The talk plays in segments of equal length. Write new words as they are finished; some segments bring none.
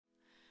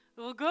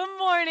Well, good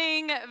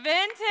morning,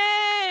 Vintage.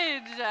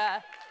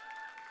 If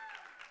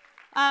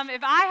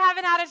I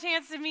haven't had a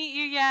chance to meet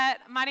you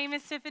yet, my name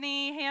is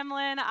Tiffany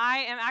Hamlin. I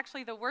am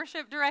actually the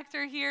worship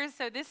director here,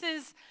 so this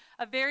is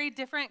a very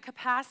different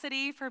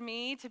capacity for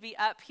me to be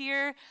up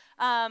here.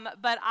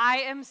 But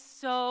I am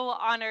so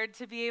honored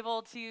to be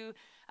able to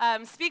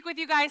speak with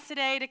you guys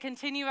today to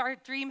continue our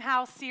Dream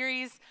House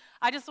series.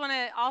 I just want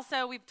to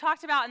also, we've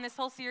talked about in this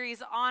whole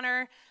series,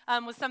 honor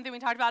was something we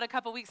talked about a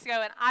couple weeks ago,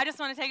 and I just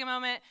want to take a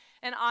moment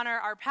and honor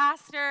our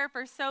pastor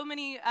for so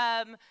many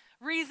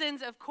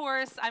reasons, of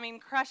course. I mean,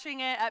 crushing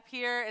it up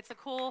here, it's a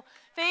cool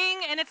thing,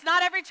 and it's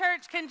not every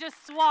church can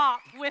just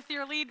swap with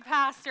your lead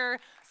pastor,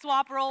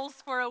 swap roles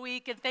for a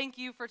week, and thank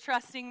you for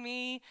trusting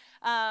me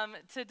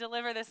to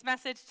deliver this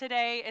message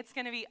today. It's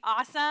going to be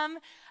awesome.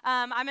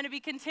 I'm going to be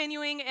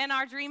continuing in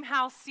our Dream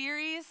House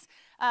series.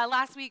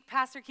 Last week,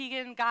 Pastor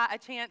Keegan got a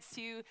chance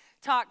to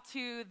talk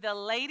to the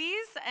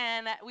ladies,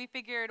 and we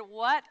figured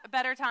what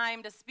better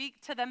time to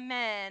speak to the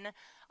men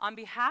on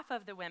behalf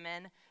of the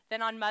women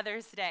than on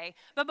Mother's Day.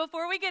 But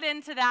before we get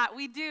into that,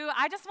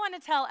 I just want to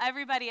tell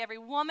everybody, every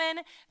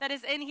woman that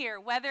is in here,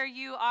 whether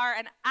you are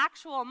an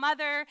actual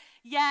mother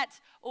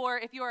yet, or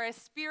if you are a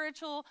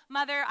spiritual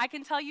mother, I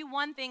can tell you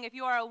one thing: if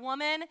you are a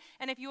woman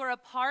and if you are a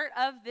part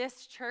of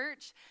this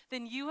church,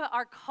 then you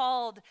are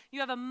called, you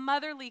have a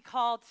motherly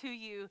call to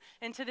you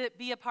and to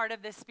be a part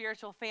of this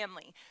spiritual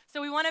family.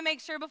 So we want to make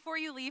sure before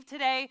you leave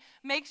today,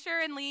 make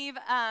sure and leave,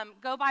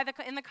 go by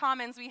in the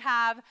comments, we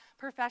have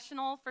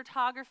professional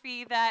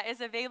photography that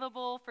is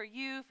available for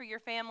you, for your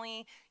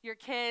family, your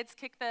kids.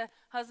 Kick the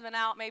husband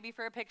out maybe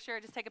for a picture.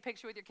 Just take a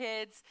picture with your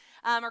kids.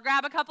 Or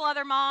grab a couple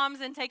other moms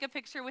and take a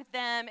picture with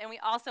them. And we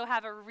also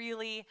have a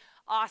really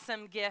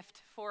awesome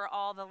gift for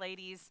all the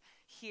ladies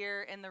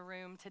here in the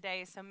room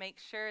today. So make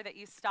sure that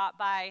you stop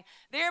by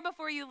there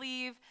before you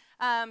leave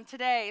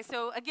today.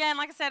 So again,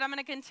 like I said, I'm going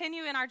to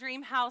continue in our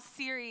Dream House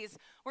series.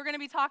 We're going to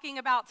be talking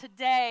about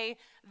today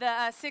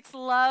the 6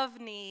 love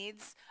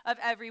needs of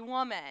every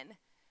woman.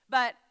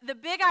 But the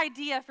big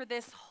idea for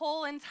this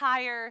whole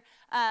entire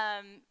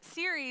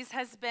series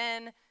has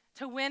been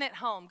to win at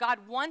home.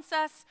 God wants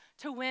us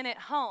to win at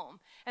home.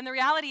 And the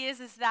reality is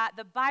that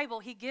the Bible,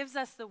 He gives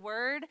us the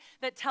word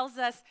that tells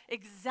us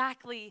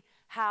exactly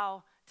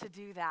how to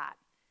do that.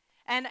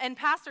 And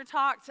Pastor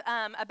talked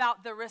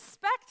about the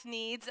respect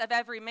needs of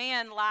every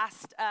man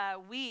last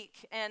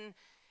week. And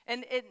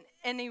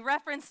he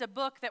referenced a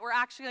book that we're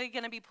actually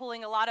going to be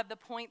pulling a lot of the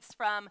points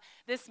from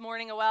this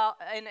morning. Well,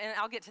 and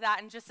I'll get to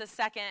that in just a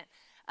second.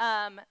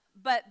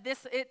 But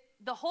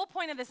the whole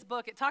point of this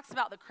book, it talks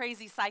about the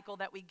crazy cycle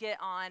that we get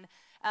on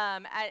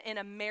in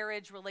a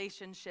marriage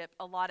relationship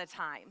a lot of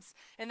times.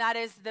 And that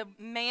is the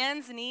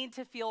man's need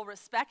to feel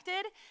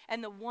respected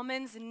and the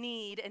woman's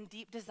need and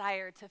deep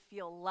desire to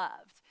feel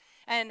loved.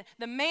 And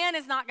the man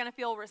is not going to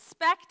feel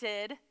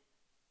respected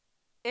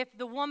if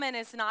the woman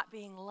is not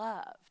being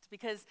loved,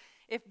 because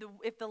if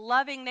the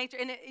loving nature,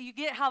 and you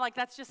get how like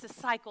that's just a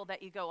cycle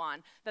that you go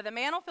on, that the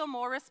man will feel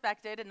more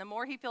respected, and the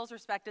more he feels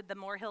respected, the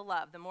more he'll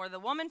love. The more the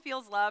woman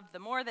feels loved, the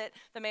more that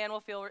the man will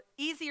feel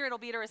easier it'll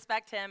be to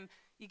respect him.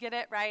 You get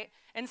it, right?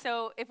 And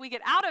so if we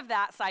get out of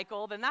that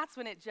cycle, then that's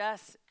when it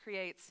just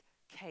creates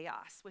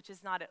chaos, which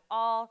is not at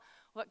all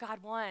what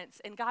God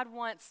wants. And God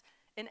wants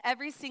in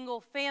every single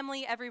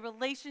family, every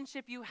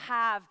relationship you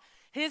have,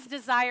 His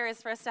desire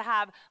is for us to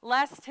have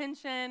less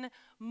tension,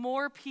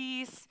 more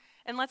peace.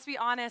 And let's be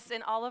honest,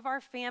 in all of our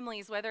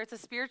families, whether it's a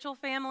spiritual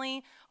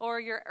family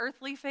or your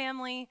earthly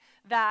family,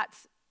 that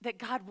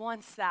God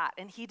wants that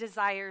and He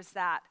desires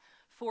that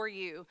for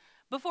you.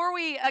 Before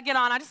we get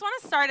on, I just want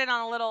to start it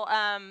on a little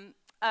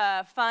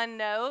fun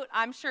note.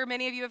 I'm sure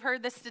many of you have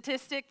heard this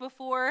statistic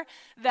before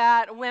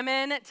that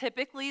women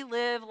typically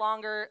live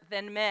longer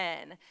than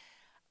men.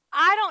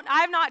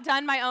 I've not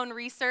done my own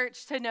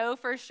research to know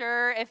for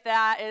sure if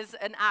that is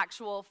an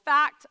actual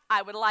fact.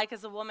 I would like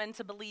as a woman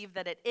to believe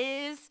that it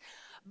is.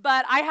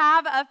 But I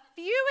have a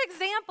few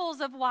examples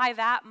of why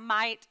that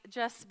might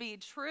just be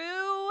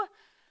true.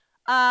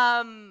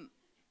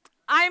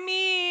 I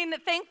mean,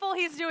 thankful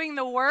He's doing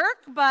the work,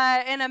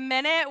 but in a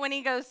minute when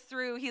He goes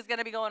through, He's going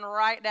to be going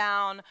right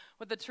down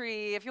with the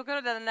tree. If you'll go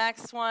to the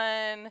next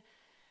one.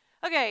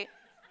 Okay.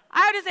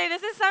 I would just say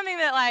this is something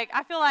that, like,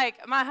 I feel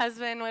like my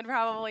husband would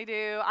probably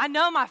do. I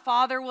know my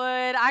father would.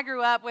 I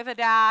grew up with a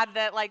dad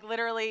that, like,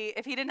 literally,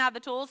 if he didn't have the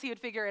tools, he would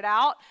figure it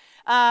out.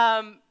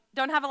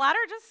 Don't have a ladder?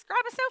 Just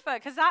grab a sofa,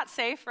 because that's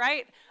safe,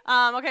 right?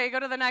 Okay, go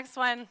to the next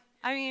one.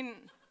 I mean,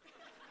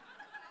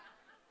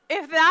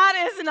 if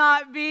that is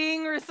not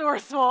being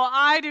resourceful,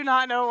 I do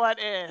not know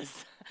what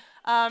is,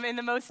 in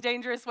the most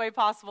dangerous way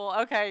possible.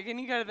 Okay, can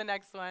you go to the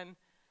next one?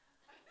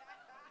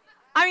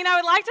 I mean, I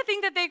would like to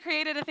think that they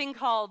created a thing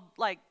called,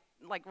 like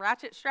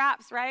ratchet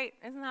straps, right?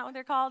 Isn't that what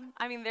they're called?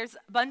 I mean, there's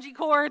bungee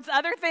cords,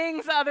 other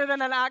things other than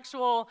an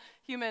actual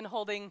human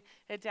holding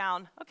it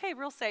down. Okay,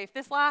 real safe.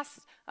 This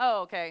last,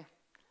 okay.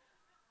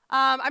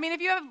 I mean,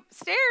 if you have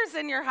stairs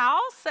in your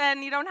house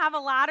and you don't have a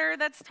ladder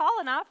that's tall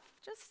enough,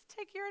 just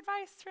take your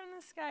advice from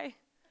this guy.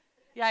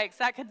 Yikes,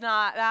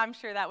 I'm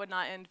sure that would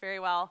not end very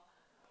well.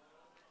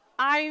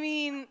 I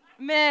mean,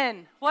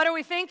 men, what are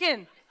we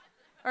thinking?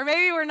 Or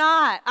maybe we're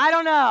not. I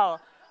don't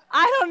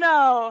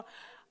know.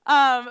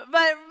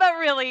 But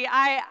really,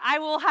 I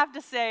will have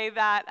to say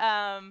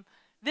that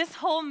this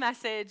whole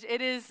message,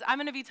 I'm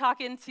going to be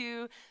talking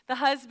to the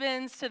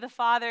husbands, to the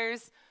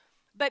fathers.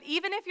 But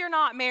even if you're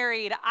not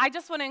married, I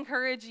just want to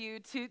encourage you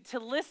to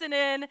listen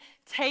in,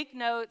 take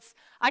notes.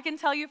 I can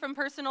tell you from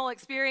personal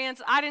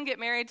experience, I didn't get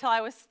married till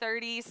I was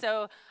 30,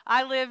 so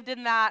I lived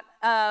in that,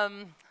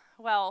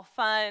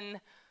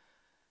 fun,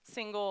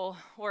 single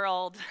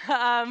world.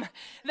 That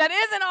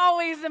isn't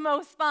always the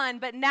most fun,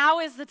 but now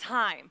is the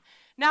time.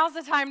 Now's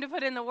the time to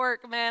put in the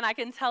work, man, I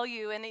can tell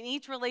you. And in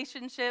each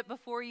relationship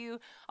before you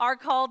are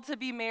called to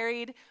be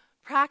married,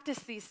 practice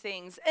these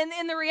things.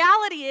 And the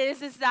reality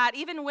is that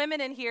even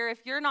women in here,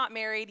 if you're not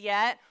married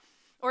yet,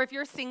 or if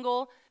you're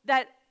single,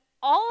 that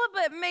all of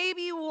it,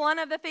 maybe one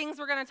of the things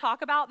we're going to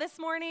talk about this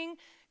morning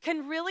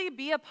can really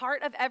be a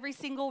part of every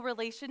single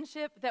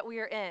relationship that we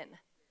are in.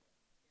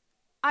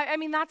 I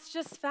mean, that's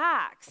just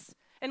facts.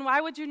 And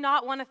why would you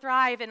not want to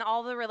thrive in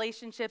all the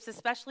relationships,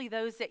 especially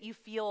those that you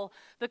feel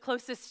the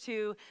closest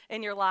to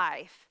in your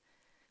life?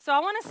 So I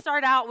want to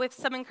start out with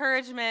some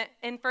encouragement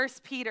in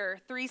 1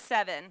 Peter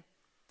 3:7.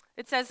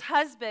 It says,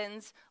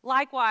 "Husbands,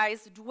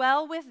 likewise,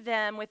 dwell with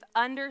them with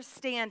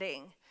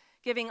understanding,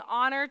 giving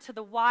honor to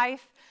the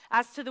wife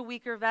as to the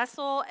weaker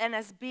vessel, and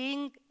as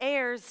being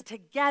heirs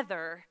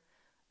together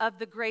of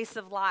the grace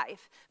of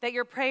life, that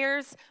your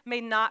prayers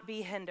may not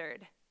be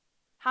hindered."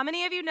 How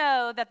many of you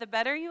know that the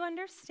better you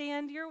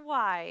understand your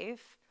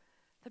wife,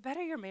 the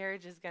better your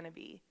marriage is going to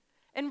be?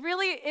 And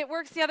really, it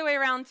works the other way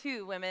around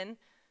too, women.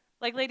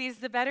 Like, ladies,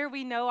 the better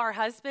we know our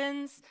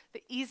husbands,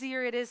 the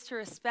easier it is to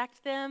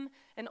respect them,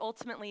 and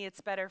ultimately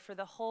it's better for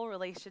the whole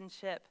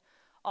relationship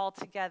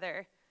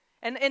altogether.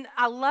 And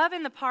I love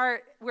in the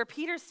part where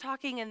Peter's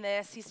talking in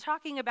this, he's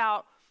talking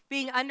about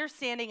being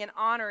understanding and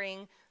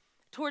honoring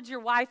towards your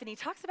wife, and he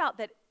talks about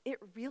that it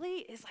really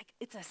is like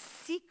it's a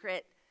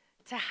secret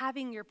to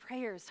having your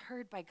prayers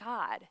heard by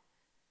God.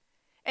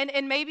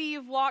 And maybe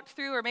you've walked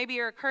through, or maybe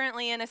you're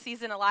currently in a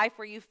season of life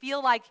where you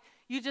feel like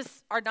you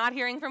just are not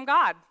hearing from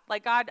God.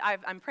 Like, God,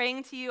 I'm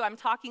praying to you, I'm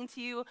talking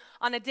to you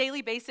on a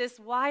daily basis.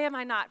 Why am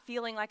I not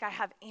feeling like I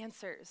have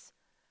answers?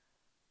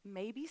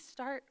 Maybe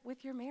start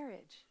with your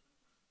marriage.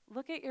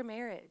 Look at your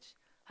marriage.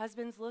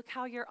 Husbands, look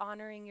how you're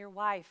honoring your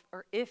wife,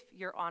 or if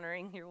you're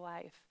honoring your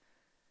wife.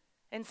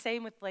 And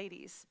same with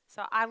ladies.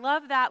 So I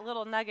love that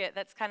little nugget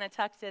that's kind of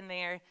tucked in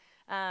there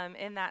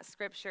in that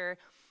scripture.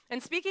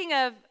 And speaking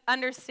of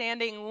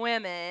understanding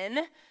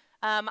women,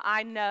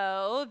 I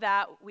know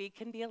that we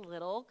can be a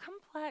little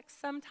complex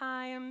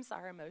sometimes.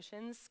 Our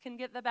emotions can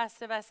get the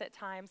best of us at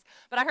times.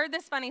 But I heard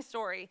this funny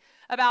story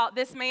about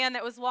this man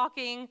that was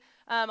walking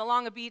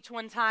along a beach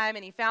one time,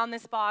 and he found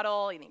this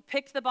bottle, and he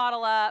picked the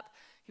bottle up,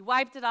 he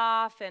wiped it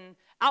off, and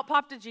out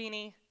popped a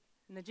genie.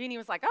 And the genie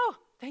was like, "Oh,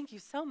 thank you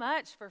so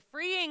much for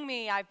freeing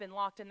me. I've been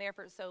locked in there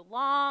for so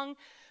long.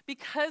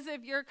 Because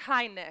of your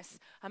kindness,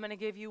 I'm going to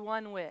give you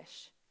one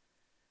wish."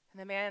 And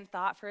the man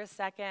thought for a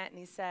second, and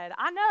he said,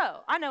 I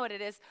know what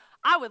it is.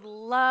 I would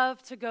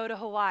love to go to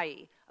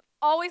Hawaii. I've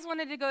always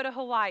wanted to go to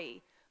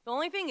Hawaii. The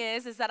only thing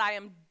is that I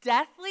am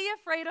deathly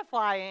afraid of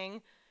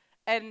flying,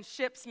 and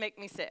ships make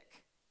me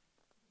sick.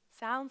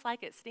 Sounds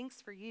like it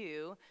stinks for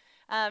you.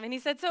 And he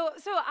said, so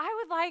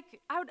I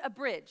would a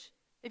bridge.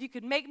 If you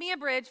could make me a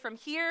bridge from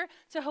here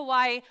to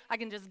Hawaii, I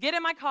can just get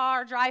in my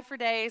car, drive for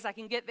days, I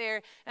can get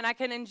there, and I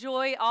can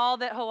enjoy all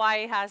that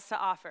Hawaii has to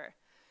offer.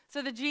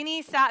 So the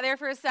genie sat there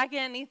for a second,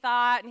 and he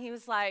thought, and he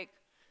was like,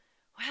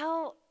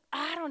 well,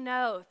 I don't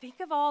know.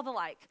 Think of all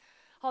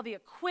the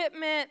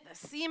equipment, the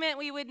cement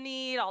we would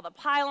need, all the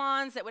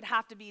pylons that would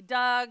have to be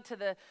dug to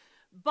the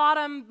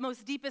bottom,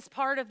 most deepest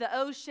part of the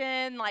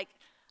ocean. Like,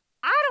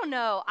 I don't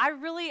know.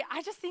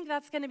 I just think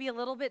that's going to be a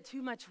little bit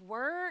too much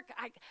work.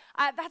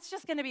 That's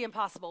just going to be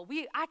impossible.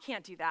 I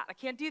can't do that. I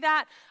can't do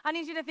that. I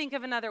need you to think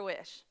of another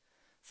wish.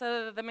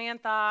 So the man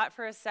thought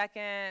for a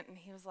second, and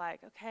he was like,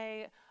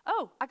 okay,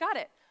 oh, I got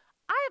it.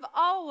 I have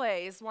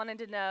always wanted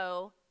to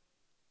know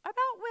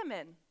about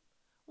women.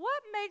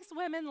 What makes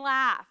women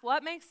laugh?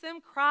 What makes them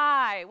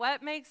cry?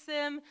 What makes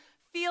them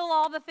feel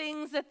all the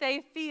things that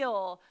they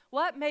feel?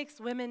 What makes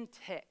women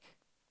tick?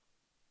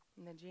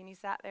 And the genie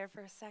sat there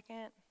for a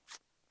second.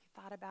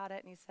 He thought about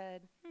it, and he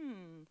said,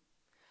 on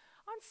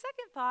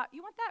second thought,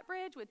 you want that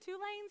bridge with 2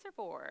 lanes or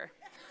 4?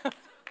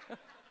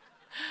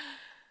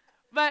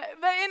 But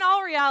in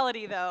all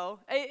reality, though,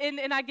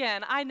 and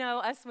again, I know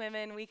us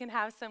women, we can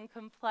have some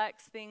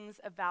complex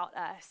things about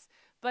us.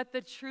 But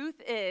the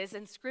truth is,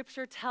 and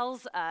Scripture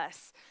tells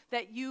us,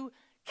 that you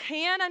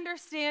can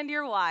understand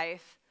your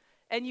wife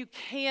and you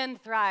can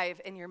thrive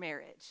in your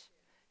marriage.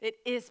 It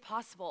is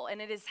possible, and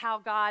it is how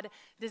God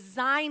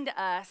designed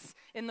us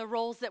in the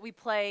roles that we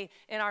play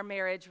in our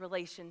marriage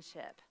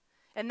relationship.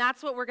 And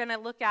that's what we're going to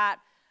look at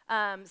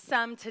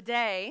some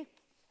today.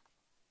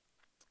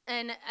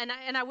 And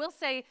I will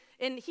say,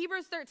 in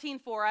Hebrews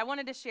 13:4, I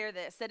wanted to share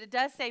this, that it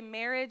does say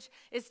marriage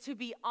is to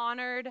be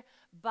honored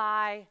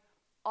by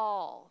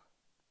all.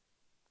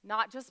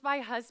 not just by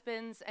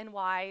husbands and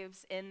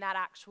wives in that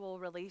actual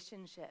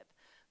relationship,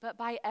 but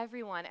by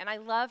everyone. And I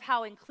love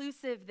how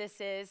inclusive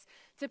this is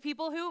to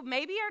people who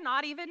maybe are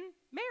not even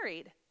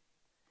married.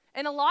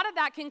 And a lot of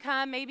that can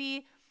come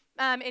maybe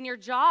in your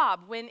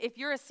job, if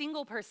you're a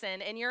single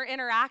person and you're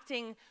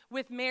interacting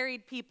with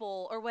married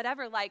people or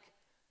whatever, like,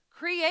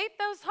 create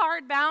those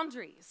hard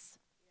boundaries.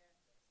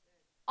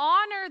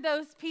 Honor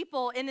those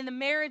people in the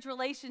marriage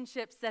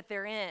relationships that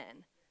they're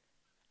in,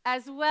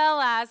 as well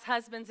as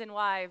husbands and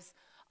wives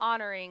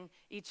honoring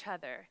each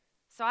other.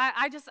 So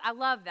I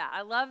love that.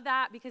 I love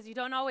that because you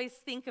don't always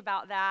think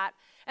about that.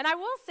 And I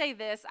will say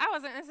this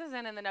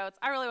isn't in the notes.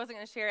 I really wasn't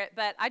going to share it,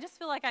 but I just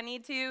feel like I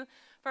need to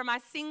for my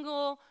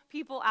single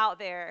people out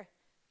there.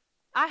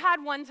 I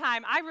had one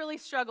time, I really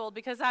struggled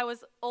because I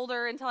was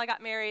older until I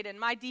got married, and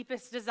my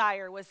deepest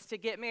desire was to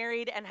get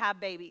married and have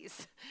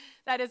babies.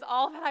 That is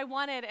all that I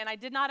wanted, and I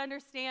did not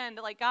understand,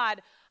 like,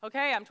 God,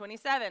 okay, I'm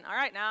 27. All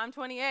right, now I'm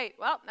 28.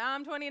 Well, now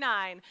I'm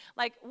 29.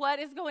 Like, what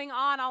is going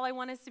on? All I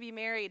want is to be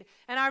married.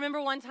 And I remember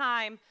one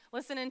time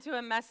listening to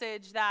a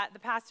message that the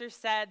pastor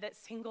said that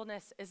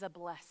singleness is a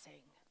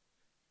blessing.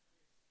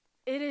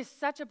 It is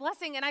such a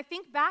blessing. And I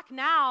think back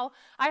now,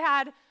 I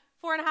had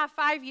 4.5,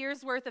 5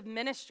 years worth of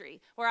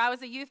ministry where I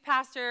was a youth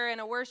pastor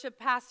and a worship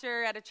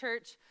pastor at a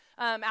church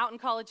out in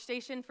College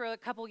Station for a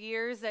couple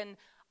years. And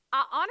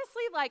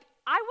honestly, like,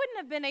 I wouldn't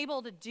have been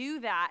able to do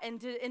that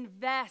and to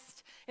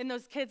invest in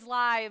those kids'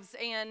 lives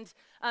and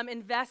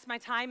invest my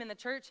time in the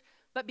church.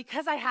 But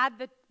because I had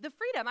the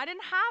freedom, I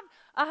didn't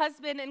have a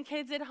husband and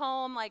kids at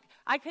home. Like,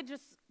 I could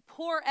just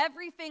pour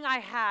everything I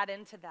had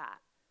into that.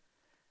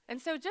 And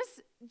so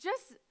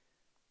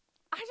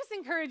I just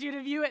encourage you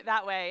to view it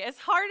that way. As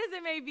hard as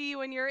it may be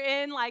when you're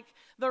in, like,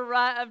 the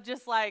rut of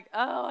just like,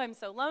 oh, I'm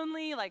so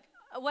lonely, like,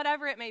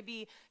 whatever it may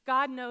be,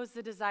 God knows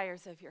the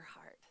desires of your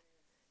heart.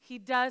 He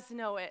does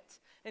know it.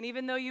 And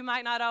even though you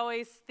might not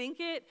always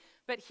think it,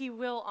 but he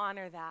will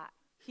honor that.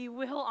 He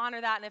will honor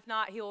that, and if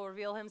not, he will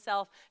reveal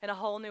himself in a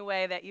whole new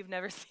way that you've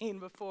never seen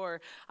before.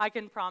 I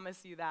can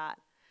promise you that.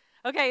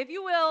 Okay, if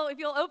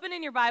you'll open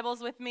in your Bibles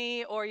with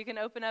me, or you can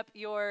open up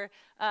your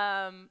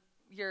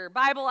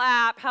Bible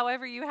app,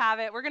 however you have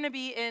it. We're going to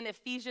be in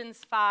Ephesians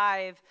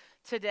 5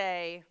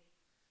 today.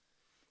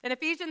 In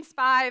Ephesians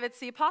 5, it's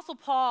the Apostle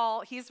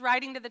Paul. He's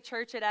writing to the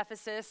church at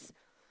Ephesus,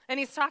 and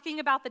he's talking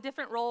about the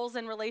different roles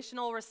and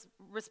relational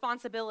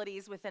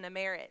responsibilities within a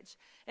marriage.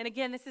 And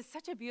again, this is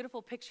such a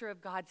beautiful picture of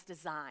God's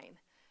design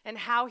and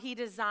how he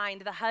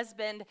designed the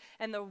husband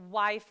and the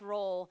wife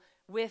role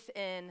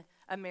within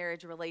a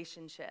marriage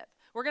relationship.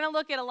 We're going to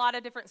look at a lot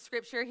of different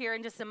scripture here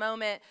in just a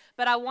moment,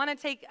 but I want to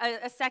take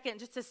a second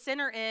just to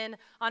center in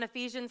on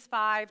Ephesians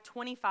 5,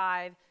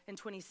 25 and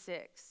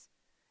 26.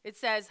 It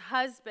says,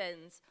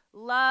 husbands,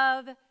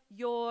 love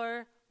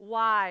your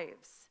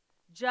wives,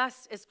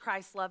 just as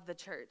Christ loved the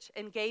church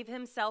and gave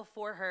himself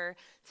for her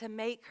to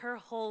make her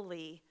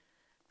holy,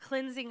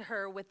 cleansing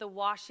her with the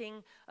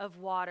washing of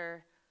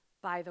water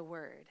by the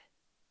word.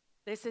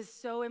 This is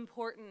so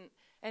important.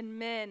 And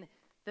men,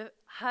 the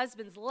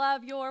husbands,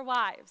 love your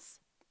wives.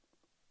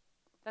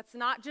 That's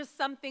not just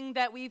something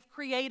that we've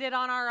created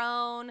on our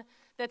own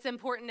that's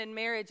important in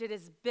marriage. It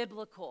is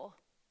biblical.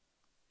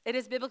 It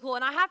is biblical.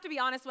 And I have to be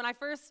honest, when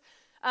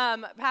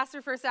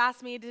Pastor first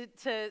asked me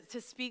to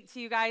speak to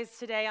you guys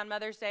today on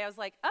Mother's Day, I was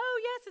like,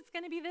 oh, yes, it's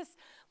going to be this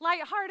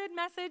lighthearted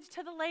message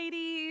to the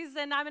ladies,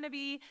 and I'm going to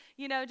be,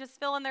 just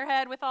filling their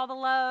head with all the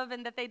love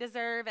and that they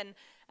deserve.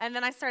 And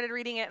then I started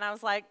reading it, and I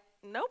was like,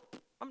 nope.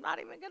 I'm not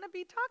even going to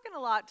be talking a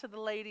lot to the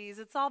ladies.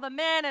 It's all the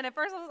men. And at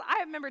first,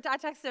 I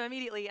texted him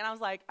immediately, and I was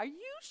like, are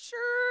you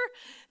sure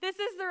this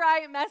is the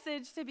right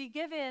message to be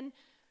given?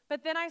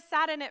 But then I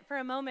sat in it for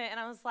a moment, and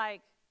I was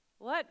like,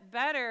 what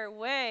better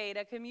way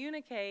to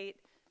communicate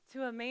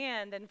to a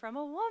man than from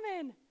a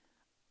woman,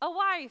 a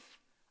wife,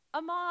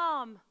 a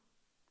mom?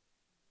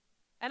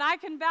 And I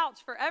can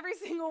vouch for every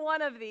single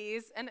one of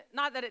these, and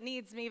not that it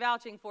needs me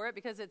vouching for it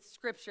because it's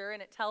scripture,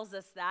 and it tells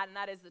us that, and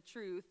that is the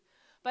truth.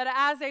 But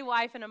as a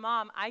wife and a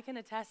mom, I can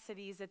attest to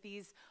that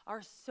these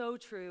are so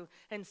true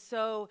and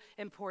so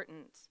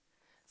important.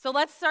 So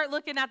let's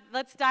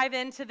dive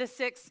into the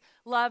 6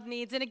 love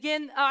needs. And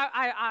again,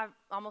 I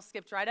almost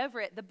skipped right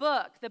over it. The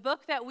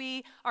book that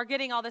we are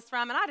getting all this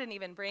from, and I didn't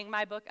even bring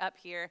my book up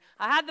here.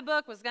 I had the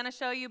book, was going to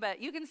show you,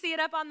 but you can see it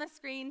up on the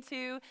screen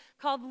too,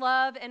 called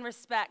Love and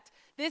Respect.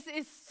 This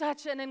is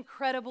such an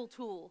incredible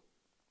tool.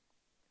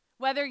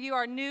 Whether you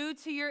are new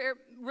to your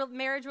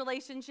marriage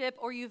relationship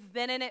or you've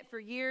been in it for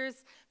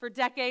years, for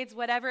decades,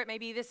 whatever it may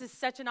be, this is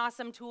such an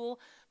awesome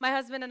tool. My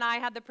husband and I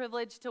had the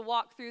privilege to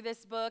walk through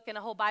this book and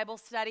a whole Bible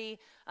study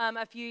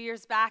a few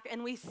years back,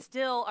 and we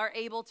still are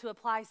able to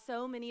apply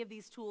so many of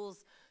these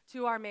tools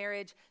to our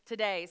marriage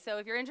today. So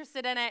if you're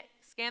interested in it,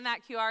 scan that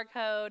QR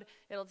code.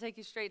 It'll take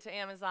you straight to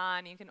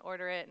Amazon. You can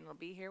order it, and it'll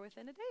be here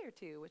within a day or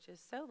two, which is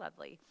so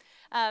lovely.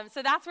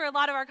 So that's where a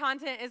lot of our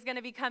content is going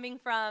to be coming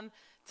from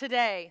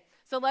today.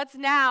 So let's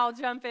now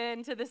jump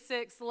into the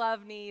 6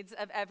 love needs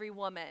of every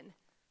woman.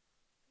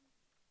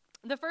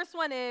 The first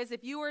one is,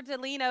 if you were to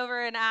lean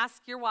over and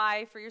ask your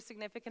wife or your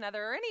significant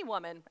other, or any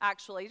woman,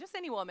 actually, just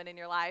any woman in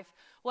your life,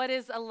 what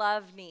is a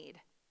love need?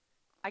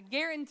 I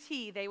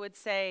guarantee they would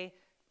say,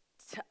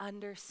 to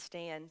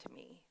understand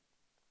me.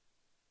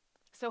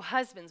 So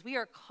husbands,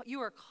 you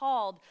are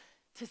called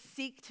to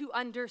seek to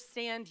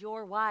understand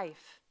your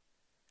wife,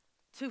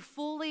 to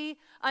fully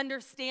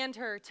understand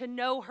her, to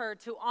know her,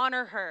 to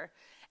honor her.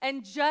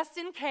 And just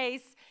in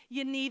case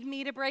you need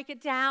me to break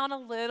it down a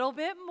little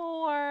bit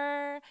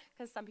more,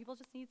 because some people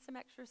just need some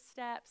extra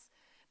steps,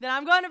 then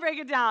I'm going to break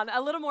it down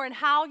a little more in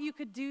how you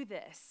could do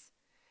this.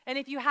 And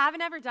if you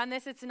haven't ever done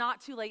this, it's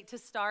not too late to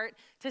start,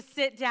 to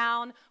sit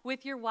down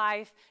with your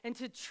wife and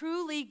to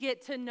truly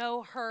get to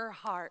know her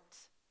heart.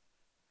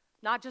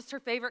 Not just her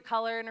favorite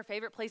color and her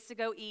favorite place to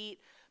go eat,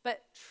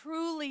 but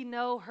truly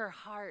know her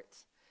heart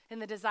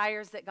and the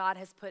desires that God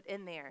has put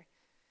in there.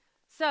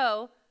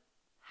 So,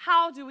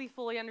 how do we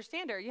fully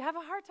understand her? You have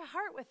a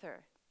heart-to-heart with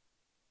her.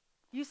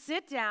 You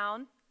sit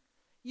down,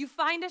 you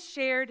find a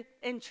shared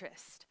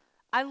interest.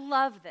 I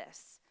love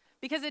this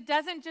because it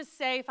doesn't just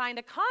say find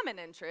a common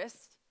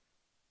interest,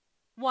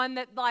 one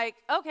that like,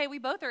 okay, we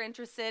both are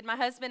interested, my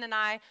husband and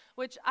I,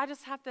 which I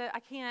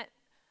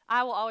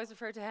will always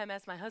refer to him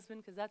as my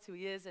husband because that's who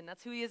he is, and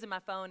that's who he is in my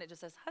phone. It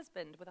just says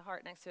husband with a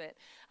heart next to it.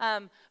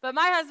 But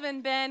my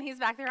husband, Ben, he's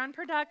back there on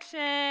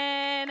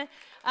production.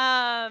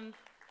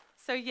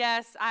 So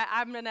yes,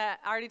 I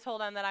already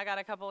told him that I got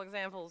a couple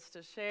examples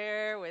to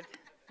share with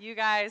you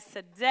guys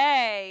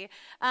today.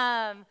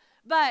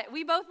 But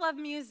we both love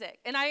music,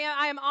 and I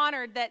am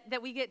honored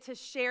that we get to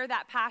share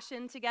that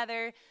passion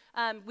together.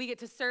 We get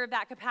to serve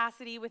that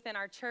capacity within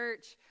our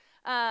church.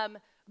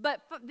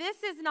 But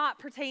this is not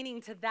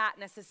pertaining to that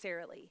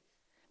necessarily.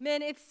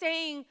 Men, it's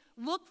saying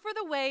look for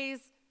the ways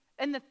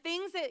and the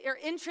things that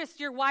interest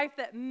your wife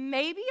that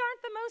maybe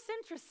aren't the most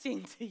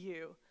interesting to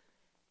you,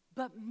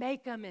 but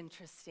make them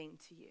interesting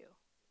to you.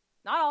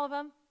 Not all of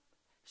them.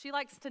 She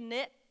likes to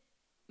knit,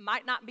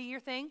 might not be your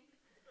thing.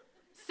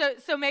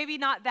 So maybe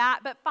not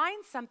that, but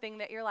find something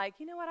that you're like,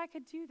 you know what, I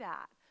could do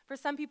that. For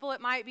some people, it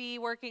might be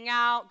working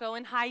out,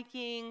 going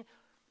hiking.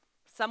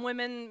 Some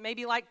women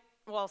maybe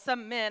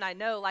some men I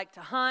know like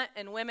to hunt,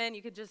 and women,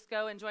 you could just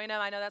go and join them.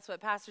 I know that's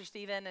what Pastor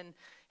Stephen and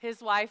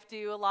his wife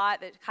do a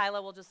lot, that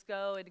Kyla will just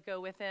go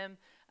with him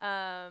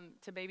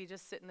to maybe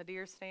just sit in the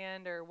deer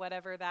stand or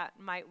whatever that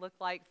might look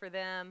like for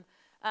them.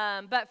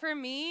 But for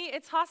me,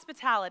 it's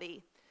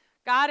hospitality.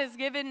 God has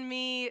given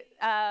me,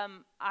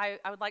 I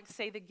would like to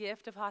say, the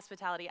gift of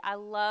hospitality. I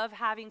love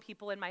having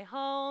people in my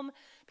home,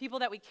 people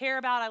that we care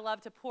about. I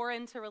love to pour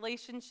into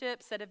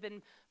relationships that have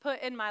been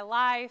put in my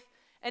life.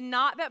 And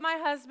not that my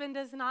husband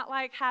does not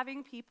like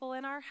having people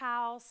in our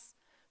house,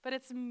 but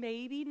it's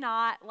maybe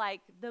not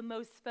like the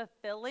most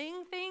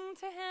fulfilling thing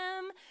to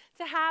him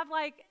to have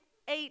like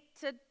 8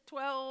 to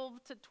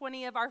 12 to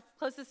 20 of our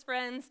closest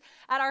friends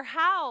at our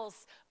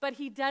house. But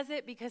he does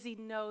it because he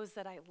knows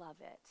that I love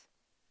it.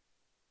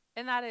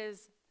 And that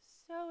is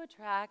so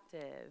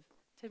attractive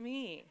to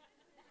me.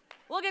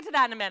 We'll get to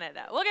that in a minute,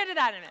 though. We'll get to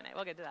that in a minute.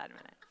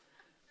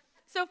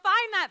 So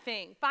find that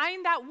thing.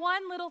 Find that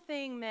one little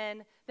thing,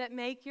 men, that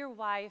make your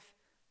wife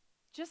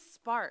just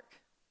spark,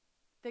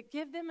 that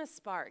give them a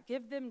spark,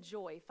 give them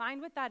joy. Find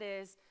what that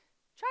is.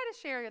 Try to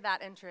share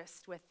that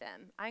interest with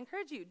them. I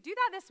encourage you, do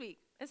that this week.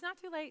 It's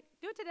not too late.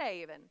 Do it today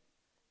even.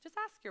 Just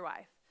ask your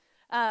wife.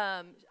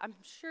 I'm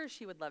sure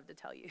she would love to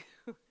tell you.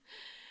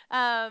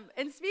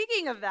 And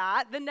speaking of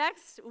that, the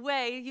next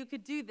way you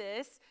could do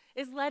this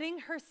is letting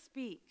her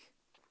speak.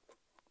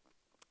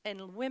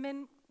 And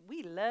women,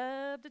 we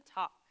love to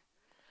talk.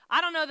 I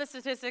don't know the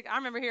statistic. I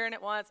remember hearing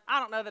it once. I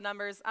don't know the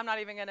numbers. I'm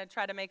not even going to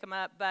try to make them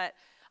up. But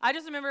I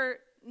just remember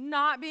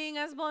not being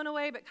as blown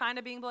away, but kind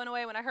of being blown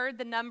away when I heard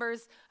the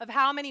numbers of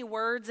how many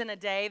words in a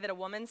day that a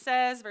woman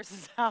says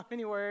versus how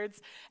many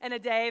words in a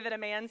day that a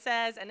man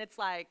says. And it's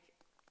like,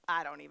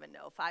 I don't even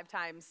know, 5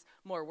 times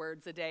more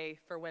words a day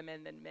for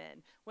women than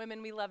men.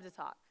 Women, we love to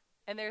talk.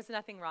 And there's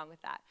nothing wrong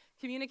with that.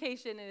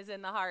 Communication is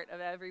in the heart of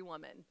every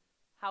woman.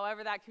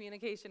 However that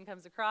communication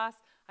comes across,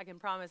 I can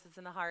promise it's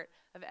in the heart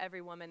of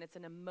every woman. It's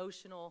an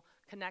emotional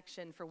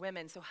connection for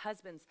women. So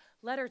husbands,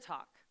 let her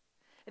talk.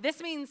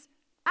 This means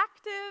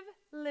active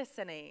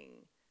listening.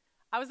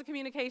 I was a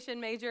communication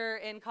major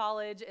in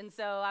college, and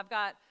so I've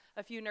got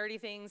a few nerdy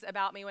things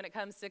about me when it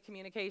comes to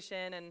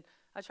communication, and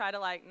I try to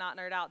not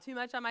nerd out too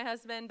much on my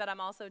husband, but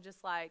I'm also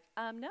just like,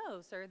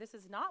 no, sir, this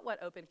is not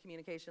what open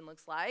communication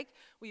looks like.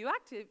 Well,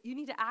 you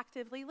need to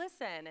actively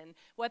listen. And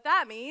what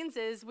that means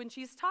is when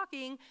she's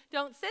talking,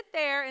 don't sit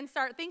there and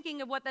start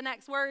thinking of what the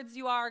next words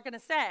you are going to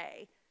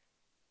say.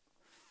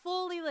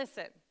 Fully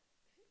listen.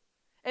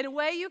 And a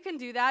way you can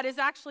do that is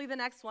actually the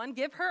next one.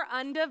 Give her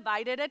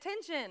undivided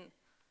attention.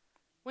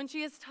 When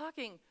she is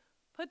talking,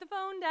 put the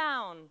phone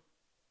down.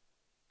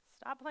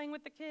 Stop playing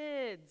with the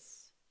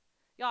kids.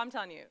 Y'all, I'm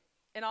telling you,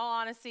 in all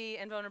honesty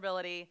and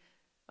vulnerability,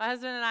 my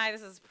husband and I,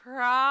 this is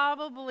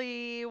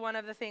probably one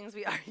of the things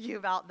we argue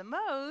about the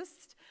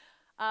most.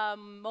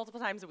 multiple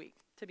times a week,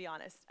 to be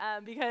honest,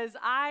 because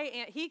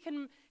he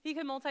can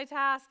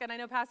multitask, and I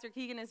know Pastor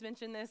Keegan has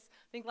mentioned this.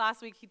 I think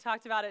last week he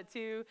talked about it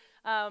too,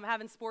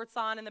 having sports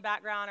on in the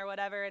background or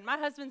whatever. And my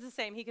husband's the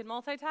same. He can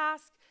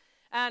multitask,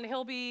 and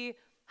he'll be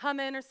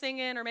humming or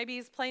singing, or maybe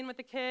he's playing with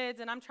the kids,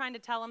 and I'm trying to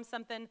tell him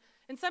something.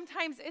 And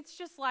sometimes it's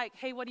just like,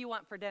 hey, what do you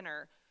want for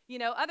dinner?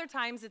 Other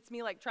times it's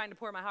me like trying to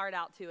pour my heart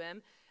out to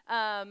him.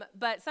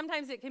 But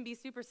sometimes it can be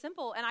super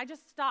simple, and I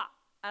just stop,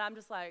 and I'm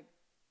just like,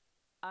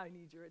 I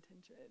need your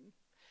attention.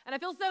 And I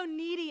feel so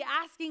needy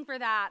asking for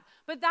that.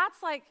 But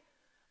that's like,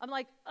 I'm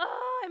like,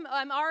 oh,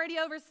 I'm already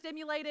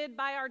overstimulated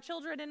by our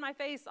children in my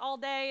face all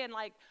day, and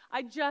like,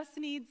 I just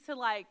need to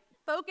like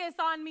focus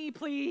on me,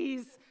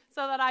 please,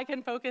 so that I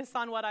can focus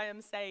on what I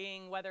am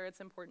saying, whether it's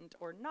important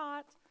or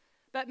not.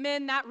 But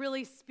men, that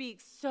really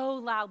speaks so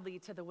loudly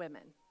to the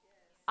women.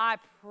 I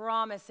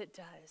promise it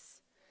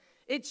does.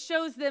 It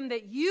shows them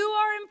that you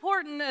are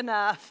important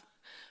enough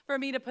for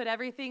me to put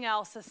everything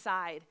else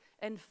aside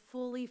and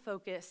fully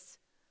focus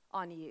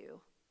on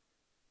you.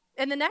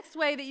 And the next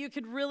way that you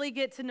could really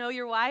get to know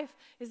your wife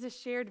is a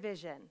shared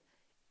vision.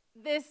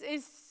 This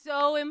is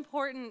so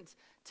important,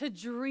 to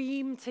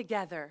dream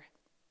together.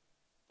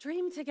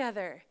 Dream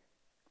together.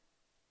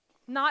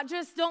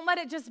 Don't let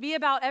it just be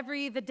about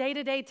the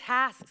day-to-day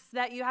tasks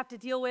that you have to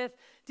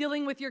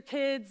dealing with your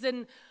kids,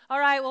 and all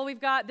right, well, we've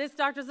got this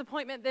doctor's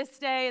appointment this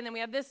day, and then we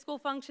have this school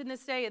function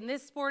this day, and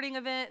this sporting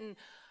event, and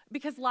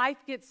because life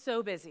gets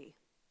so busy.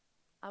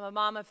 I'm a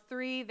mom of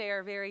 3. They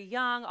are very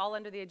young, all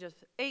under the age of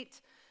 8,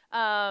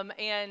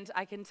 and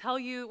I can tell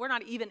you, we're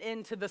not even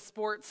into the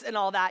sports and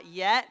all that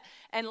yet,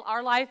 and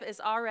our life is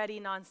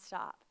already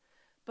nonstop.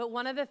 But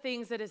one of the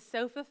things that is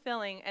so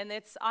fulfilling, and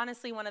it's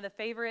honestly one of the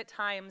favorite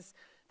times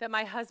that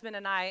my husband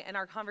and I in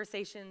our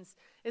conversations,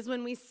 is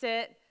when we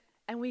sit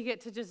and we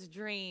get to just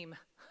dream.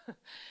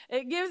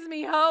 It gives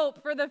me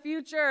hope for the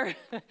future.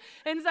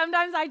 And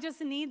sometimes I just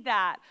need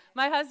that.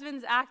 My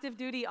husband's active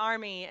duty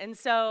Army, and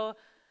so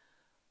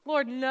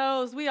Lord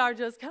knows we are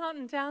just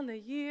counting down the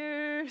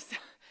years.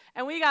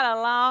 And we got a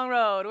long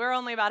road. We're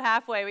only about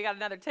halfway. We got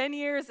another 10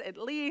 years at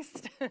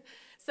least.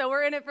 So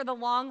we're in it for the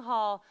long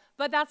haul.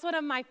 But that's one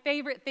of my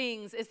favorite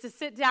things, is to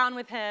sit down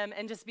with him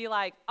and just be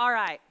like, all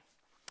right,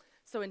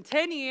 so in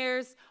 10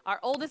 years, our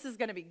oldest is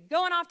going to be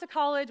going off to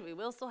college. We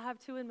will still have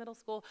 2 in middle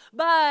school,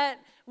 but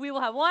we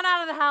will have 1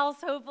 out of the house,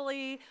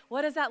 hopefully.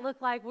 What does that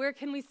look like? Where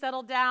can we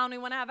settle down? We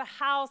want to have a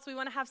house. We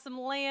want to have some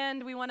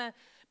land. We want to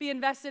be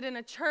invested in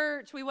a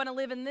church. We want to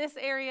live in this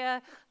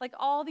area. Like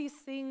all these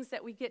things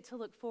that we get to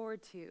look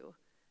forward to.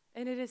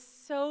 And it is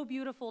so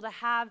beautiful to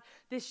have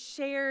this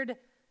shared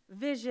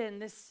vision,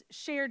 this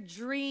shared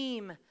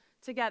dream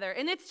together.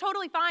 And it's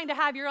totally fine to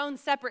have your own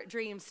separate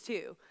dreams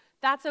too.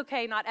 That's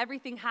okay. Not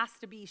everything has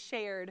to be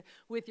shared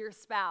with your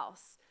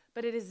spouse,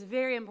 but it is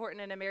very important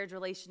in a marriage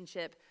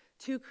relationship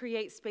to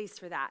create space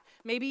for that.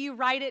 Maybe you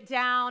write it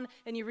down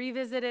and you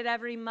revisit it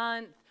every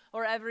month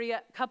or every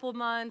couple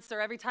months, or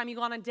every time you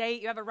go on a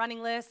date, you have a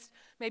running list.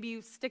 Maybe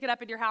you stick it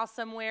up in your house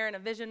somewhere in a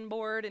vision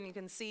board and you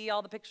can see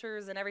all the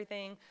pictures and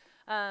everything,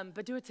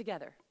 but do it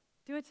together.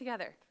 Do it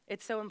together.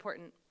 It's so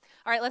important.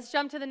 All right, let's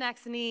jump to the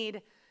next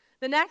need.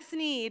 The next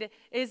need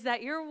is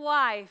that your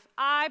wife,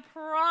 I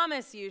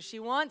promise you, she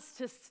wants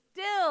to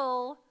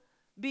still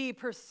be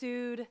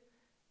pursued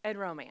and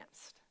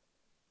romanced.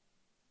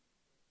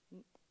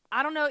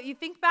 I don't know, you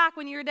think back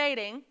when you're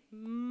dating,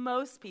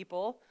 most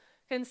people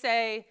can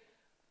say,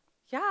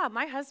 yeah,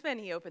 my husband,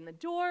 he opened the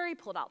door, he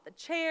pulled out the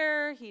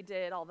chair, he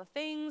did all the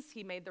things,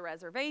 he made the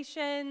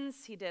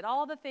reservations, he did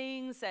all the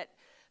things that,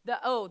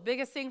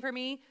 biggest thing for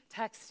me,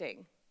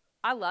 texting.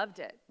 I loved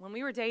it. When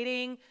we were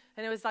dating,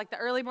 and it was like the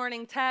early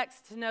morning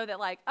text to know that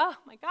like, oh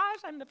my gosh,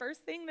 I'm the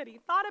first thing that he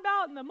thought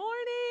about in the morning.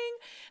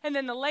 And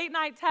then the late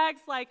night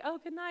text like, oh,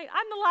 good night,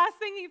 I'm the last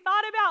thing he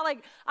thought about.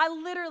 Like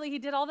he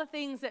did all the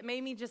things that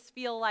made me just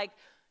feel like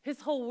his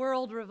whole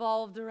world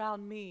revolved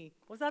around me.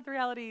 Was that the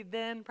reality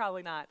then?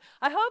 Probably not.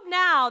 I hope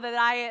now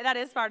that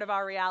is part of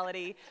our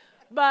reality.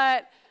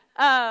 But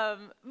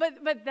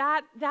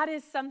that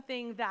is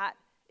something that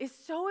is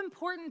so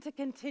important to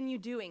continue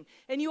doing.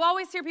 And you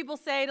always hear people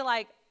say to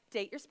like,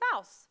 date your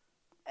spouse.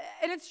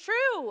 And it's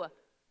true.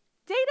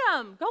 Date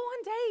them. Go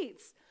on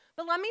dates.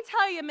 But let me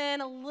tell you, men,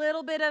 a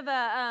little bit of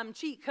a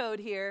cheat code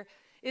here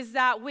is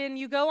that when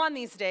you go on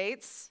these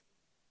dates,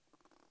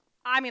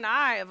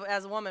 I,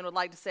 as a woman, would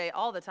like to say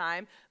all the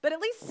time, but at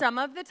least some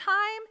of the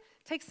time,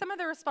 take some of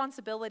the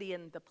responsibility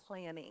in the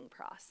planning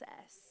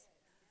process.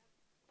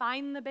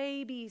 Find the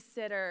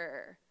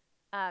babysitter.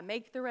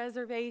 Make the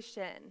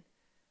reservation.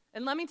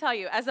 And let me tell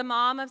you, as a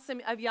mom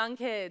of young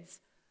kids,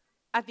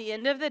 at the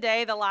end of the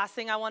day, the last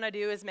thing I want to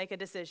do is make a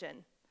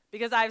decision,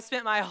 because I've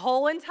spent my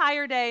whole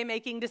entire day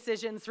making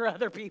decisions for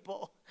other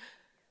people.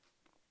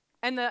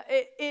 And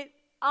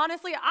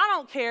honestly, I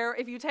don't care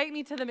if you take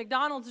me to the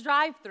McDonald's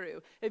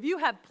drive-thru. If you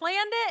have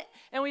planned it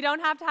and we don't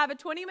have to have a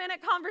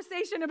 20-minute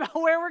conversation about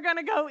where we're going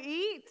to go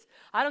eat,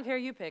 I don't care,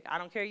 you pick. I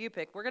don't care, you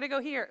pick. We're going to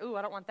go here. Ooh,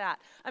 I don't want that.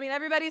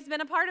 Everybody's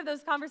been a part of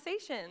those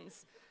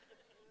conversations.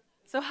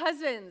 So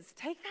husbands,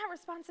 take that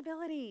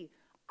responsibility.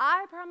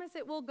 I promise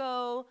it will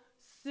go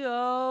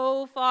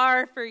so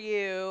far for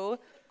you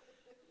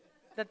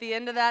that the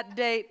end of that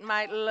date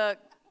might look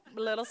a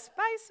little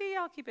spicy.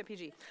 I'll keep it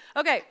PG.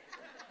 Okay.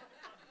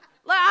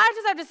 I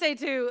just have to say,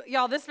 too,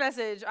 y'all, this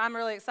message, I'm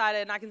really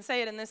excited, and I can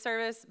say it in this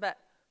service, but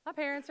my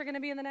parents are going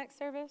to be in the next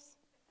service.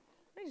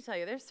 Let me just tell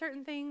you, there's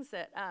certain things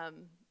that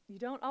you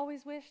don't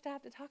always wish to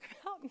have to talk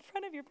about in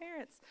front of your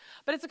parents.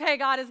 But it's okay.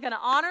 God is going to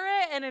honor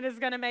it, and it is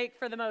going to make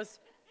for the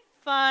most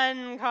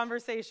fun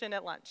conversation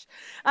at lunch.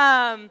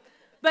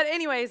 But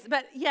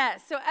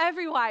yes, so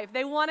every wife,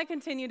 they want to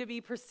continue to be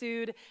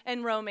pursued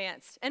and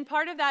romanced. And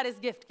part of that is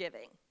gift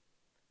giving.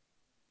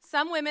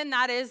 Some women,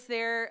 that is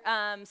their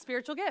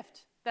spiritual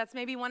gift. That's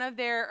maybe one of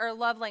their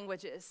love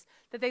languages,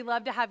 that they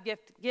love to have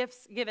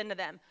gifts given to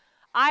them.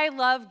 I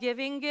love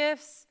giving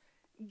gifts.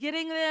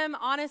 Getting them,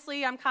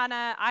 honestly,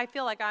 I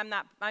feel like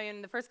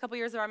the first couple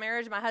years of our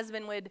marriage, my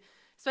husband would,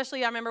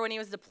 especially I remember when he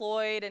was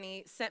deployed and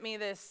he sent me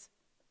this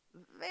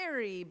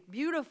very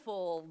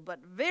beautiful but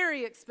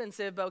very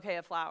expensive bouquet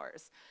of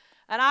flowers.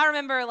 And I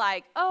remember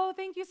oh,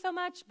 thank you so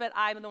much, but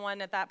I'm the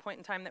one at that point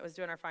in time that was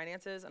doing our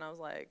finances, and I was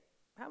like,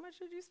 how much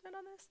did you spend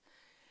on this?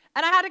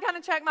 And I had to kind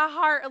of check my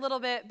heart a little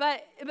bit,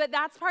 but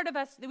that's part of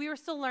us. We were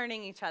still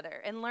learning each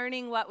other and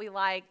learning what we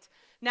liked.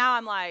 Now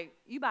I'm like,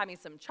 you buy me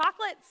some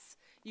chocolates,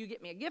 you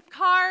get me a gift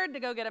card to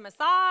go get a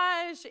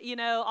massage,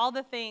 all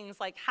the things,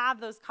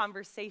 have those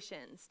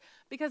conversations.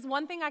 Because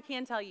one thing I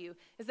can tell you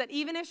is that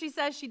even if she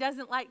says she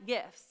doesn't like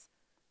gifts,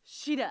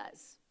 she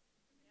does.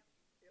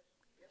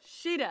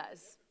 She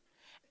does.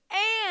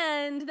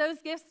 And those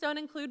gifts don't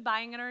include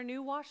buying her a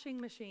new washing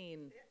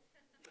machine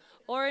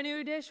or a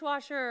new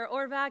dishwasher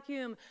or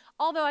vacuum.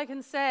 Although I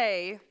can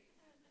say,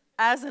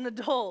 as an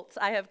adult,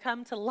 I have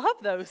come to love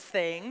those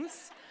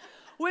things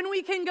when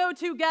we can go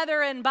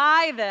together and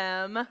buy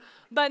them,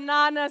 but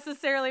not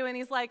necessarily when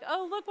he's like,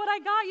 oh, look what I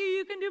got you.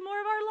 You can do more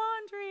of our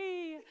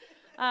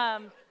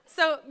laundry.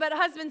 But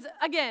husbands,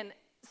 again,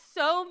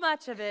 so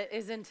much of it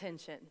is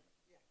intention.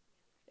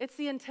 It's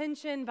the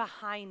intention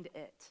behind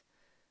it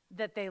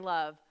that they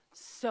love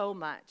so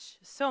much,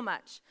 so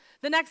much.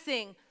 The next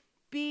thing,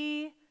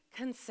 be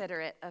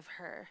considerate of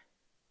her.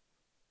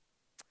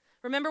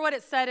 Remember what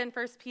it said in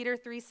 1 Peter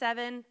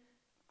 3:7?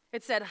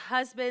 It said,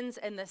 husbands,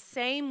 in the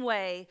same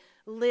way,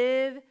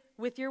 live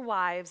with your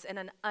wives in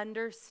an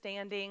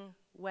understanding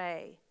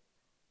way.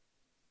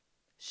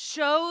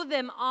 Show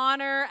them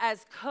honor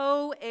as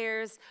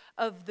co-heirs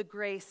of the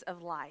grace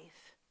of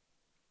life,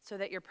 so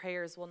that your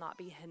prayers will not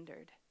be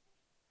hindered.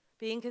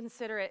 Being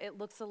considerate, it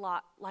looks a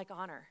lot like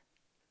honor.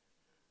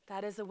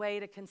 That is a way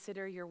to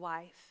consider your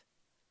wife.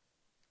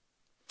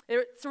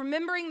 It's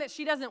remembering that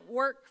she doesn't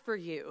work for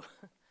you.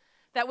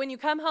 That when you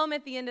come home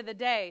at the end of the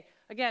day,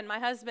 again, my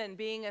husband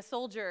being a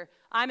soldier,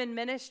 I'm in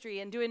ministry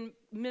and doing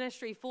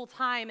ministry full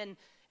time.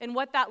 And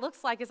what that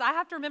looks like is I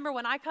have to remember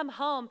when I come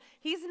home,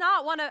 he's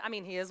not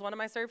he is one of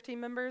my serve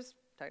team members,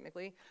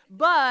 technically.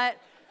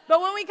 But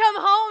when we come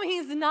home,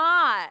 he's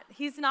not.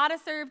 He's not a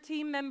serve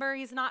team member.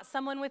 He's not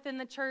someone within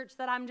the church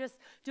that I'm just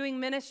doing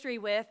ministry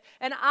with.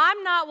 And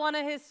I'm not one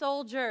of his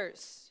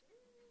soldiers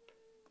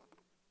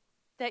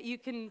that you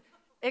can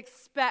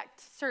expect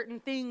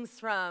certain things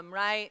from,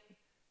 right?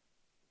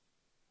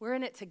 We're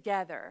in it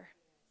together.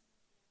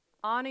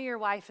 Honor your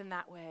wife in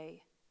that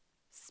way.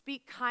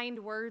 Speak kind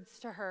words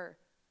to her.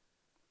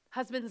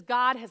 Husbands,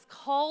 God has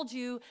called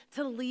you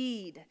to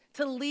lead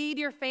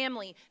your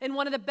family. And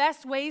one of the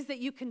best ways that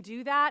you can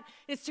do that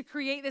is to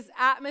create this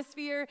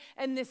atmosphere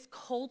and this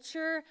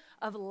culture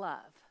of love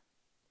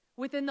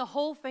within the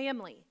whole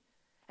family.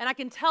 And I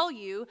can tell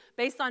you,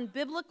 based on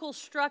biblical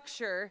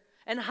structure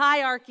and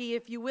hierarchy,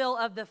 if you will,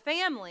 of the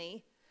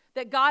family,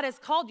 that God has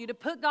called you to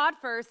put God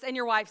first and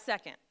your wife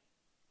second.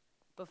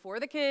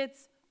 Before the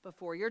kids,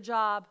 before your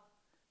job,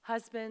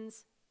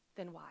 husbands,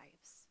 then wives.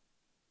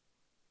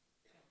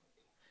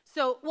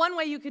 So one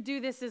way you could do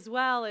this as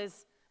well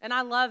is, and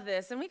I love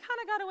this, and we kind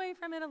of got away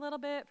from it a little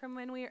bit from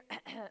when we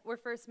were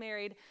first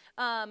married,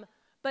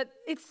 but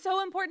it's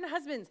so important,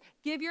 husbands,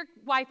 give your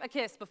wife a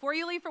kiss before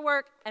you leave for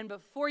work and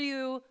before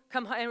you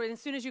come home, and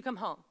as soon as you come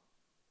home.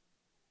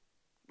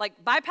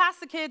 Bypass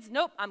the kids.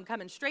 Nope, I'm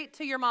coming straight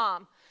to your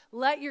mom.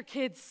 Let your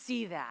kids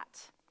see that.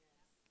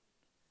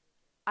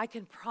 I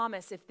can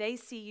promise if they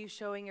see you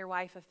showing your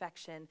wife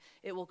affection,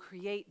 it will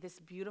create this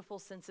beautiful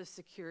sense of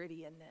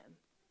security in them.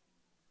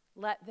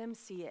 Let them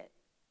see it.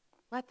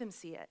 Let them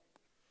see it.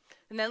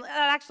 And then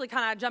that actually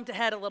kind of jumped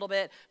ahead a little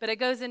bit, but it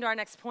goes into our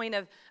next point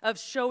of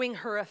showing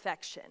her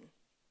affection.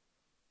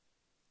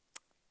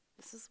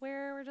 This is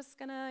where we're just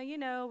going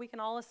to, we can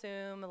all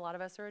assume, a lot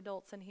of us are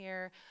adults in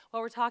here, what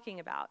we're talking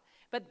about.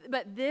 But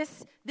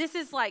this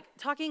is like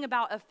talking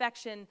about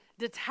affection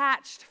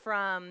detached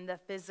from the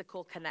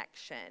physical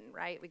connection,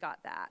 right? We got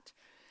that.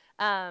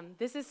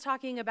 This is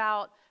talking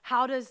about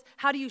how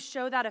do you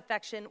show that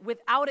affection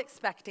without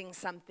expecting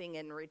something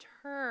in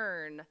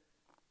return?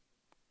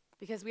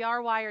 Because we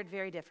are wired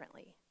very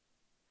differently.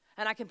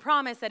 And I can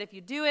promise that if you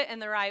do it in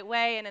the right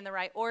way and in the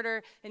right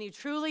order, and you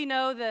truly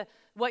know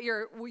what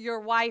your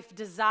wife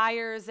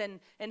desires and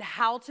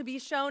how to be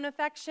shown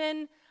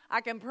affection,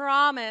 I can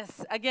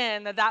promise,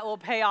 again, that will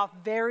pay off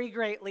very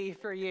greatly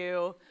for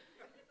you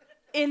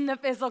in the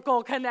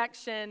physical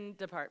connection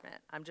department.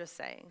 I'm just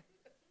saying.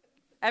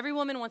 Every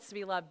woman wants to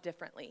be loved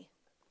differently.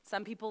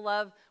 Some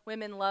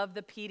women love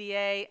the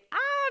PDA.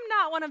 I'm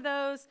not one of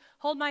those.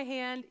 Hold my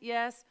hand,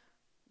 yes.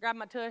 Grab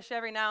my tush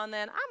every now and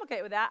then. I'm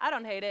okay with that. I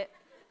don't hate it.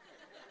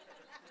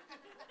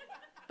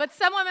 But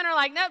some women are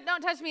like, nope,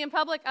 don't touch me in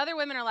public. Other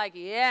women are like,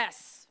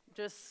 yes,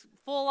 just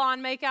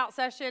full-on make-out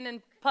session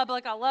in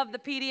public. I love the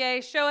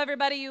PDA. Show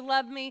everybody you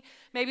love me.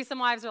 Maybe some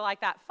wives are like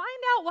that. Find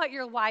out what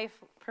your wife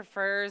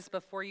prefers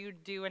before you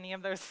do any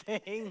of those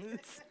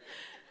things.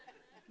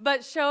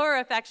 But show her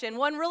affection.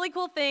 One really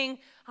cool thing,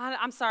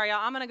 I'm sorry,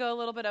 I'm going to go a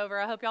little bit over.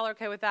 I hope y'all are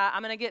okay with that.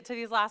 I'm going to get to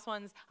these last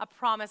ones. I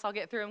promise I'll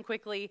get through them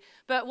quickly.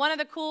 But one of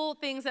the cool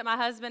things that my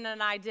husband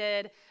and I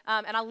did,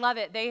 and I love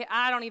it,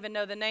 I don't even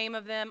know the name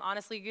of them.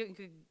 Honestly, you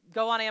could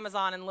go on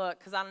Amazon and look,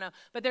 because I don't know.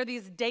 But they're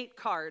these date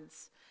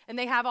cards, and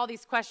they have all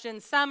these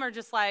questions. Some are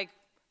just like,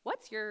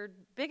 what's your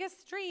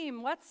biggest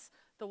dream? What's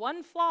the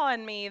one flaw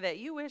in me that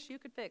you wish you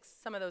could fix?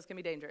 Some of those can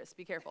be dangerous.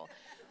 Be careful.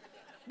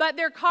 But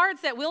they're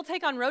cards that we'll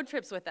take on road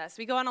trips with us.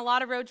 We go on a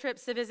lot of road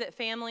trips to visit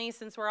family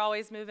since we're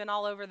always moving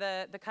all over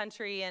the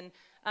country, and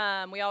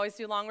we always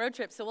do long road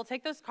trips. So we'll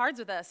take those cards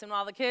with us, and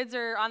while the kids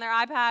are on their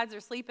iPads or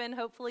sleeping,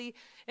 hopefully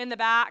in the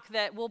back,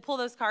 that we'll pull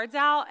those cards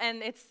out,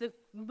 and it's the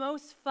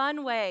most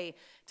fun way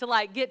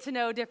to get to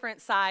know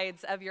different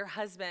sides of your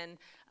husband.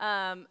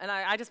 And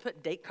I just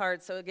put date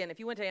cards. So again, if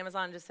you went to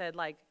Amazon and just said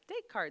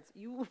date cards,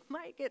 you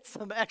might get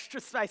some extra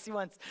spicy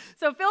ones.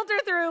 So filter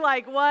through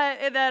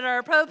what that are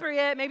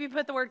appropriate. Maybe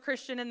put the word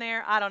Christian in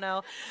there. I don't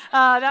know.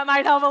 That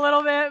might help a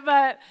little bit.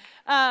 But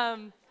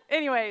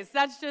anyways,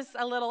 that's just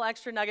a little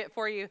extra nugget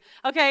for you.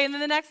 Okay, and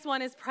then the next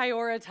one is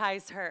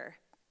prioritize her.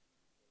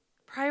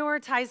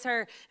 Prioritize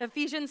her.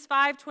 Ephesians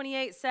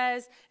 5:28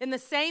 says, in the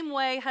same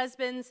way,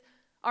 husbands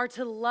are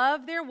to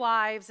love their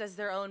wives as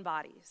their own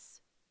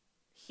bodies.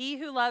 He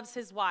who loves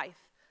his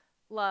wife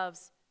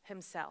loves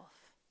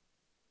himself.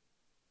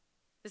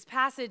 This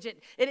passage,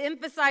 it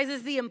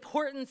emphasizes the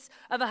importance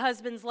of a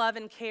husband's love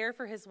and care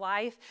for his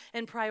wife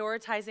and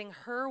prioritizing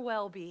her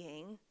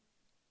well-being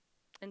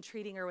and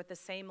treating her with the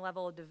same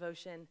level of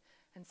devotion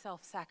and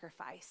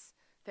self-sacrifice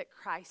that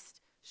Christ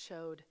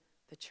showed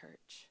the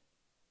church.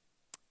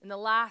 And the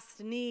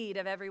last need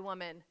of every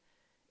woman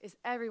is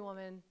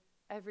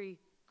every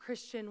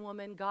Christian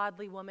woman,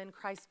 godly woman,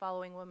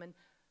 Christ-following woman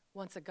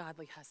wants a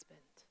godly husband.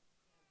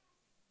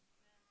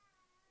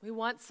 We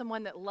want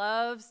someone that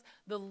loves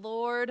the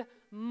Lord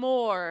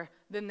more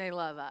than they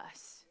love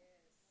us.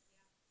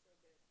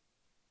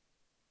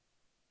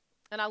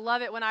 And I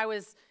love it when I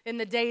was in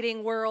the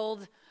dating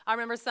world. I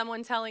remember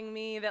someone telling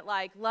me that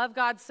love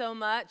God so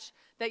much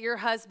that your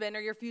husband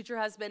or your future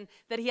husband,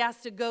 that he has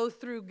to go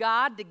through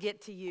God to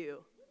get to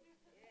you.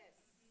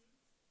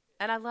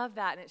 And I love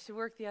that, and it should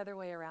work the other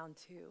way around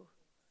too.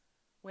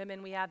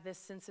 Women, we have this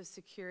sense of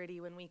security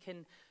when we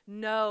can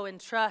know and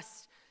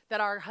trust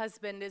that our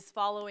husband is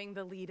following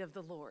the lead of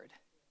the Lord.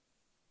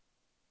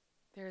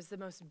 There's the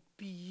most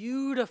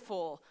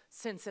beautiful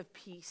sense of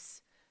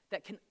peace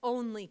that can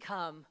only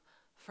come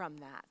from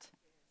that.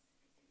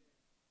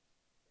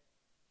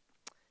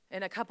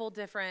 And a couple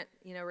different,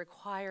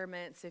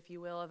 requirements, if you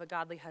will, of a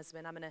godly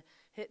husband. I'm going to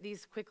hit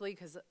these quickly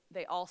because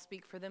they all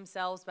speak for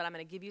themselves, but I'm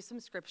going to give you some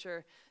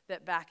scripture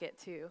that back it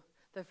too.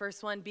 The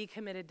first one, be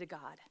committed to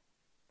God.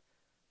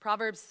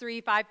 Proverbs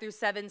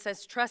 3:5-7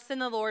 says, trust in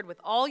the Lord with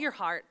all your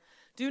heart.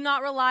 Do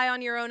not rely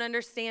on your own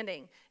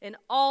understanding. In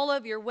all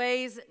of your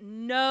ways,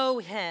 know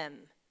him,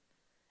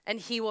 and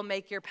he will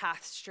make your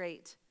path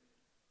straight.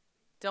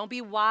 Don't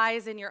be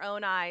wise in your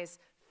own eyes.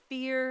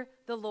 Fear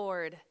the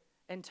Lord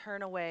and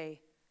turn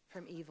away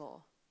from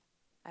evil.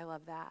 I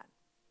love that.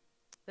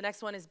 The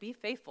next one is be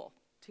faithful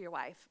to your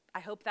wife. I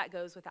hope that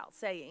goes without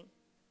saying.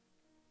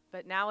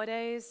 But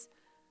nowadays,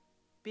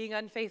 being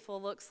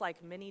unfaithful looks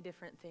like many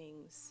different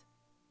things.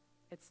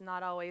 It's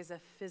not always a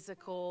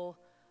physical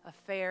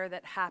affair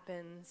that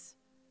happens.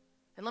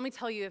 And let me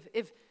tell you,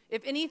 if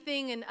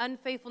anything in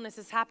unfaithfulness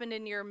has happened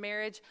in your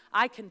marriage,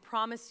 I can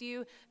promise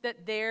you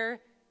that there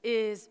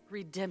is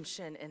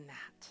redemption in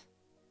that.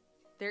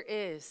 There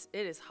is.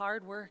 It is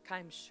hard work,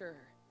 I'm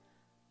sure.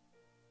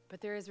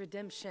 But there is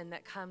redemption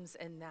that comes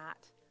in that.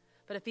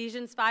 But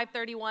Ephesians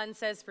 5:31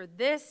 says, for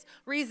this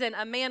reason,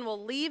 a man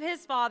will leave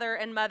his father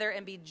and mother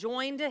and be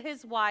joined to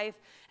his wife,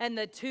 and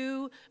the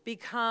two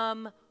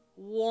become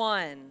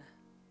one.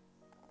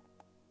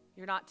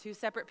 You're not two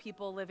separate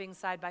people living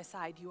side by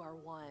side. You are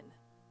one.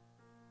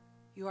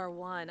 You are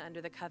one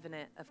under the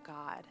covenant of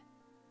God.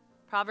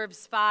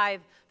 Proverbs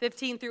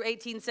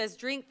 5:15-18 says,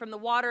 drink from the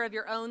water of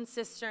your own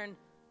cistern,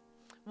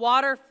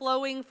 water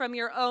flowing from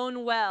your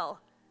own well.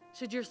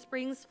 Should your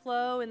springs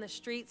flow in the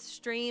streets,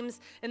 streams,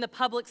 in the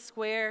public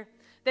square?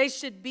 They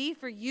should be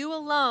for you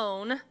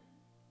alone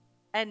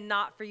and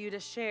not for you to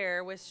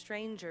share with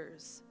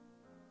strangers.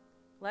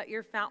 Let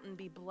your fountain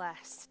be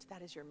blessed.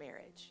 That is your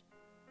marriage.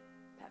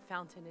 That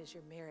fountain is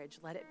your marriage.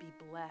 Let it be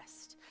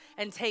blessed.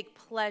 And take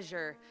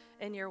pleasure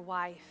in your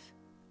wife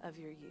of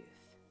your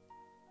youth.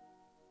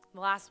 The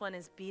last one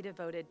is be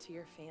devoted to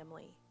your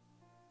family.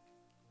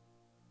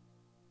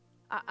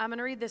 I'm going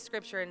to read this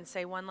scripture and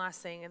say one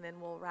last thing, and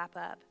then we'll wrap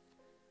up.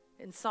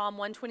 In Psalm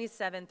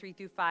 127,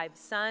 3-5,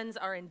 sons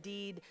are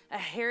indeed a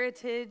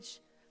heritage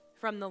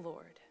from the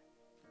Lord,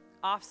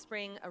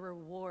 offspring a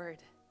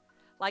reward.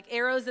 Like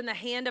arrows in the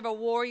hand of a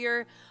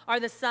warrior are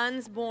the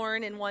sons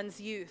born in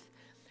one's youth.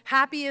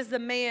 Happy is the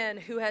man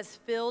who has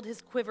filled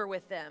his quiver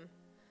with them.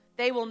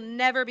 They will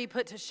never be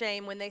put to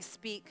shame when they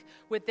speak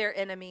with their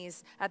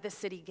enemies at the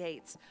city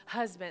gates.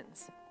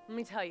 Husbands, let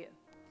me tell you,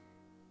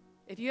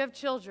 if you have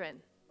children,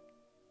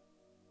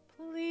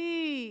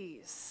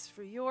 please,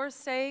 for your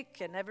sake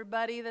and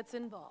everybody that's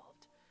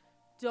involved,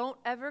 don't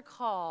ever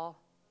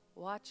call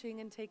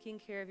watching and taking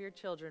care of your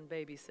children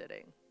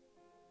babysitting.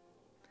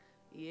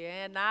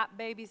 Yeah, not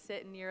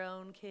babysitting your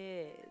own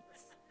kids.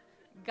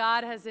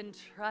 God has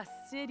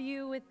entrusted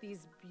you with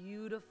these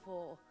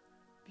beautiful,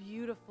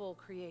 beautiful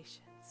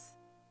creations.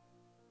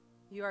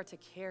 You are to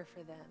care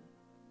for them.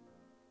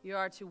 You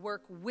are to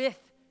work with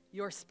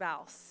your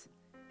spouse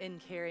in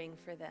caring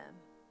for them.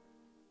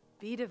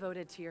 Be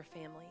devoted to your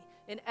family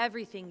in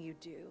everything you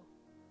do.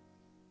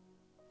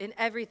 In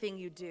everything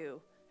you do,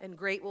 and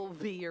great will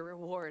be your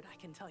reward, I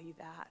can tell you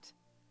that.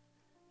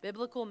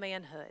 Biblical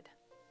manhood.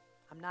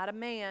 I'm not a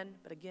man,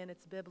 but again,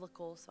 it's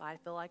biblical, so I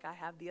feel like I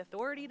have the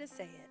authority to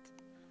say it.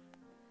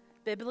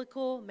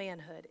 Biblical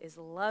manhood is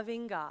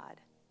loving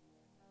God,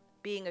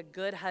 being a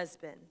good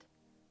husband,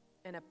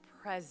 and a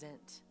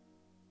present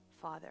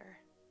father.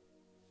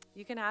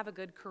 You can have a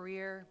good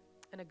career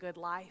and a good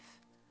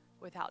life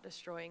without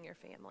destroying your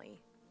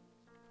family.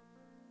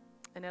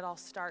 And it all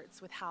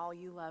starts with how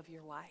you love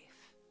your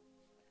wife.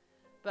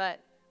 But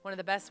one of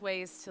the best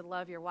ways to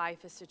love your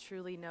wife is to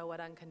truly know what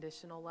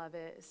unconditional love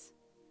is.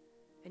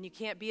 And you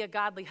can't be a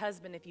godly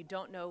husband if you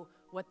don't know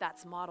what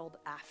that's modeled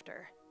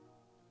after.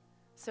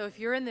 So if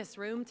you're in this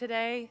room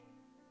today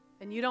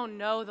and you don't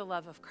know the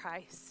love of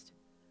Christ,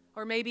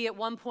 or maybe at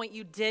one point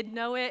you did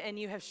know it and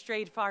you have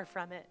strayed far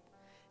from it,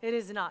 it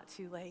is not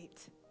too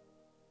late.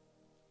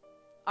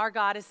 Our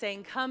God is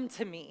saying, come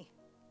to me.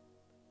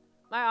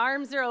 My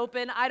arms are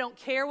open. I don't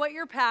care what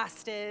your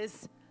past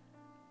is.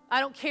 I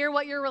don't care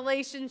what your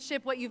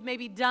relationship, what you've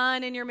maybe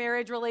done in your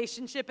marriage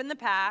relationship in the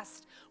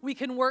past. We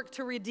can work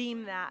to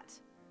redeem that.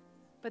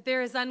 But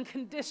there is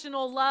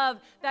unconditional love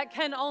that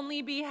can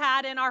only be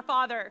had in our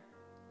Father.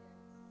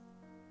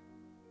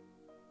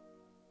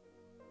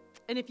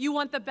 And if you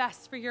want the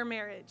best for your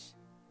marriage,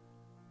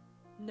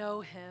 know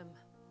Him,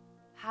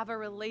 have a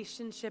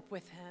relationship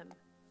with Him,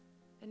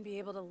 and be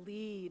able to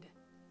lead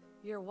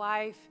your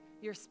wife,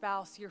 your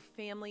spouse, your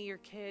family, your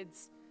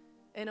kids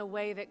in a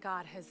way that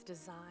God has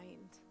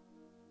designed.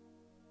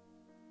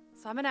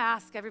 So I'm going to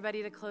ask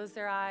everybody to close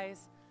their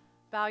eyes,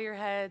 bow your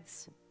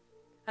heads,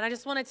 and I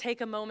just want to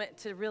take a moment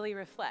to really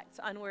reflect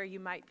on where you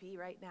might be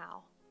right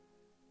now.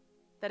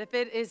 That if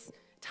it is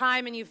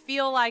time and you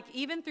feel like,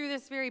 even through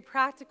this very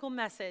practical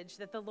message,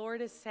 that the Lord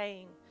is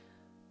saying,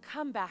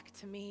 come back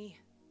to me.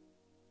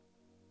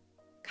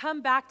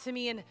 Come back to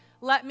me and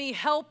let me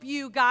help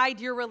you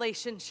guide your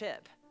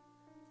relationship.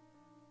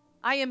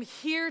 I am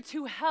here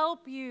to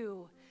help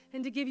you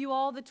and to give you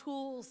all the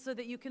tools so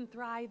that you can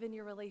thrive in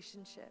your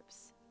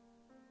relationships.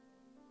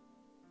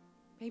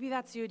 Maybe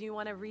that's you and you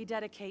want to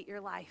rededicate your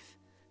life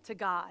to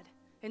God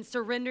and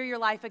surrender your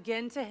life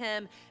again to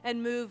Him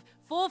and move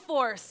full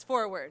force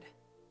forward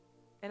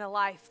in a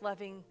life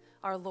loving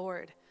our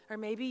Lord. Or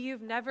maybe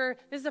this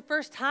is the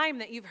first time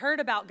that you've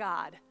heard about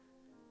God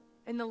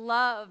and the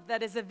love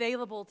that is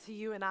available to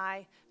you and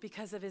I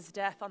because of His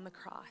death on the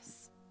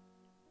cross.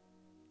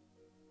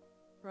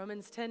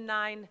 Romans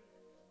 10:9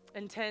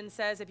 and 10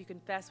 says, if you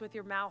confess with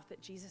your mouth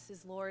that Jesus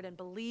is Lord and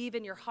believe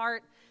in your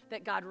heart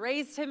that God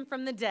raised Him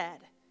from the dead,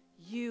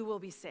 you will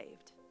be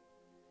saved.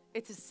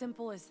 It's as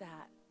simple as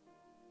that.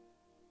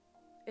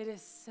 It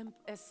is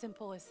as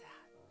simple as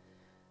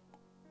that.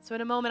 So in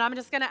a moment, I'm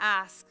just going to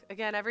ask,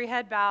 again, every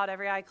head bowed,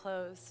 every eye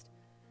closed,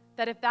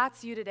 that if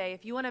that's you today,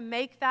 if you want to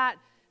make that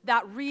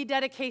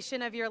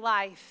rededication of your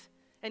life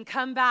and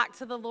come back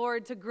to the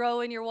Lord to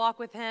grow in your walk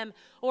with Him,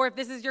 or if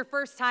this is your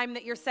first time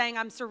that you're saying,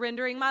 I'm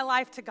surrendering my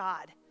life to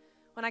God,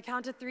 when I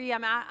count to 3,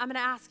 I'm going to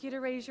ask you to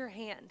raise your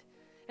hand.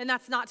 And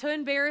that's not to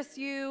embarrass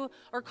you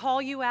or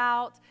call you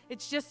out.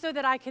 It's just so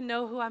that I can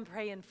know who I'm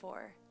praying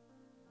for.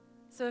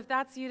 So if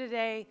that's you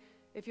today,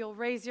 if you'll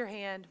raise your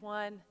hand,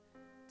 1,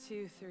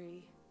 2,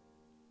 3.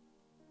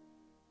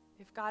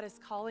 If God is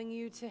calling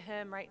you to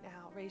Him right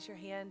now, raise your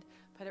hand,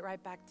 put it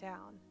right back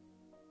down.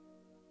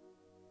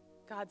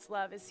 God's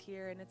love is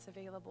here and it's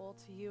available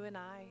to you and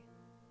I.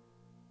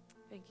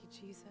 Thank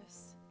you,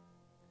 Jesus.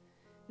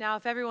 Now,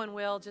 if everyone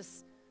will,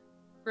 just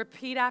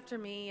repeat after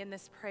me in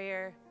this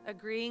prayer,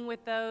 agreeing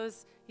with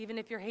those, even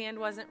if your hand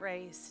wasn't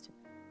raised.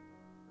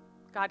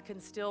 God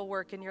can still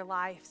work in your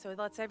life. So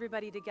let's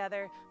everybody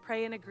together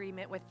pray in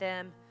agreement with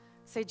them.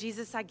 Say,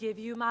 Jesus, I give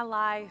you my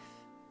life.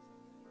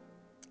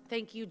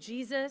 Thank you,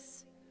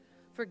 Jesus,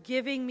 for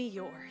giving me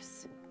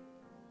yours.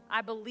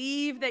 I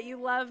believe that you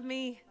love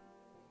me.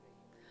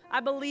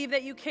 I believe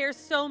that you care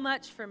so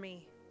much for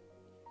me.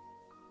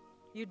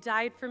 You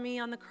died for me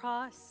on the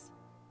cross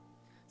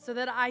so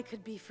that I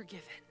could be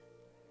forgiven.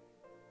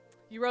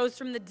 You rose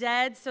from the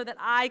dead so that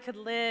I could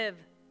live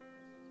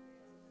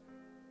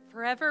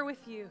forever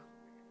with you.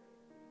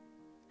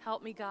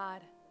 Help me,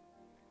 God,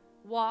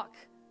 walk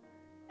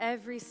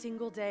every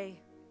single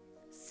day,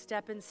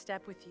 step in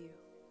step with you.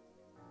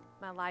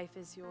 My life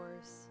is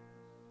yours.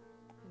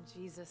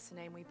 In Jesus'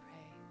 name we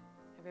pray.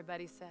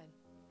 Everybody said,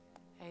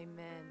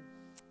 amen.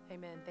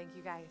 Amen. Thank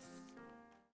you, guys.